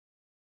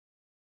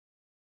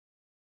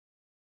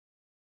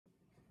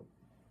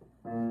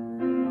He's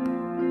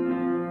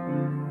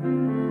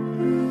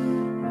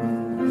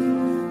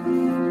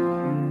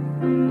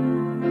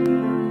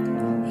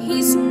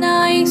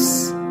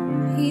nice,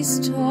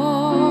 he's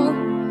tall,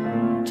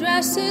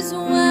 dresses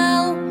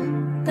well,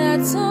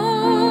 that's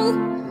all.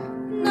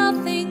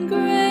 Nothing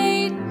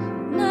great,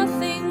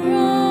 nothing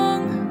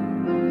wrong,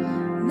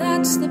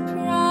 that's the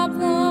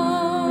problem.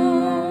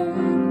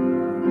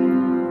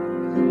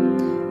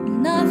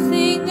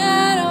 Nothing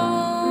at all.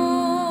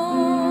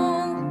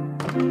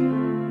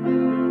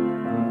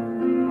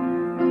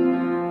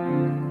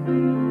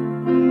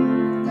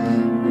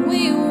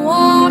 We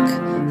walk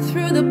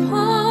through the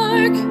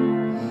park,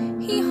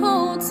 he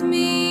holds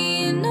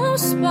me, no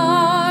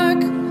spark,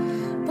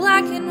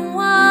 black and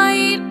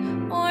white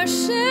or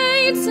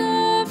shades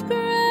of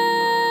gray.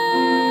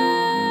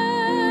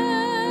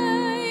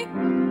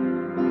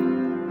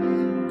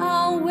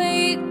 I'll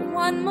wait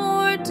one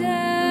more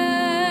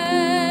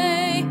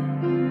day.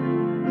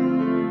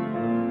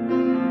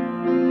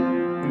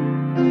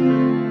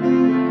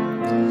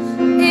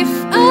 If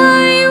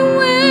I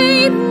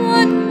wait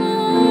one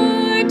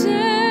more day,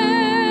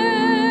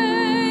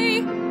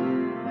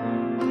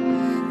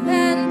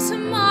 then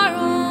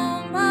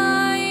tomorrow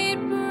might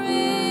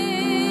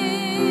bring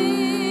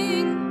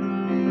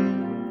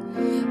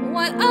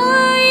what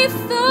I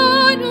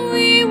thought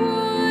we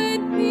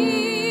would be.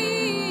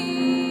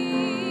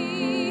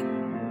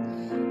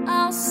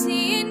 I'll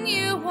see in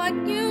you what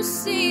you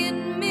see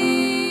in me.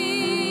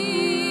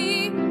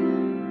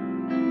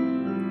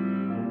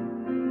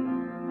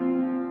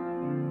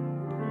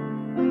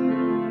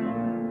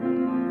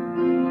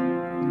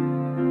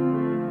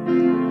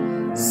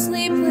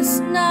 Sleepless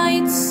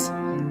nights,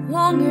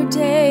 longer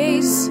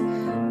days,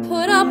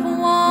 put up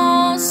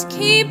walls,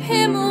 keep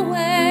him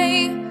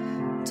away.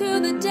 Do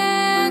the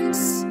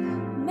dance,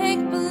 make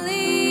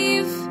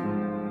believe,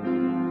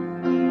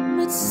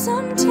 but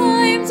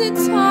sometimes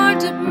it's hard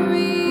to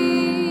breathe.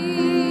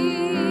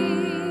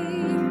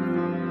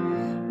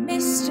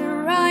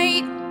 Mr.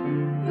 Right,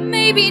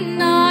 maybe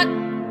not,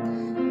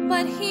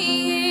 but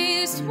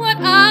he is what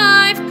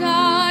I've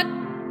got,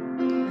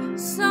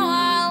 so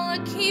I'll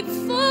keep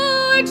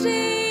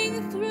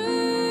forging through,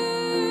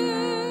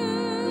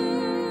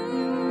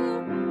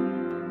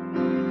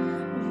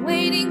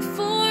 waiting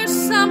for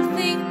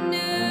something new.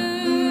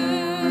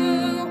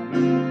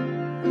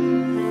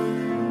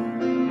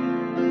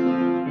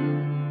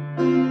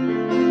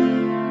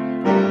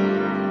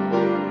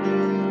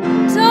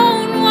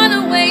 Don't want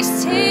to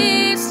waste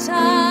his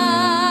time,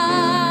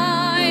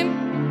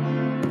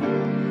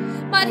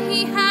 but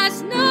he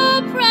has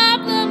no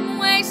problem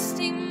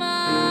wasting mine.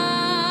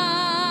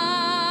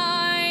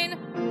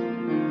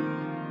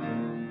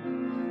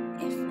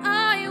 If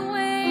I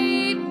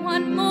wait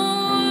one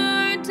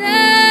more day,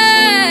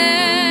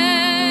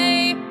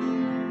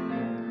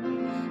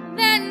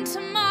 then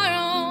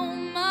tomorrow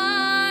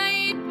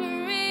might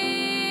bring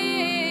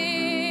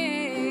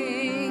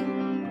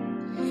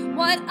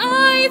what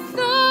I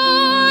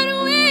thought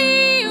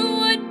we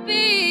would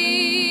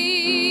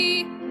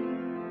be.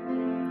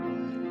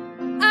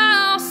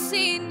 I'll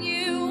see in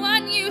you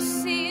what you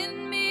see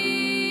in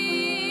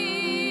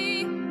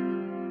me.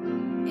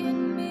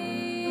 In me.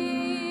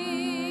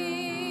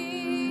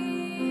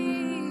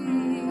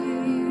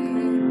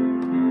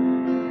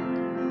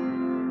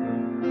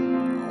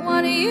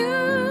 What do you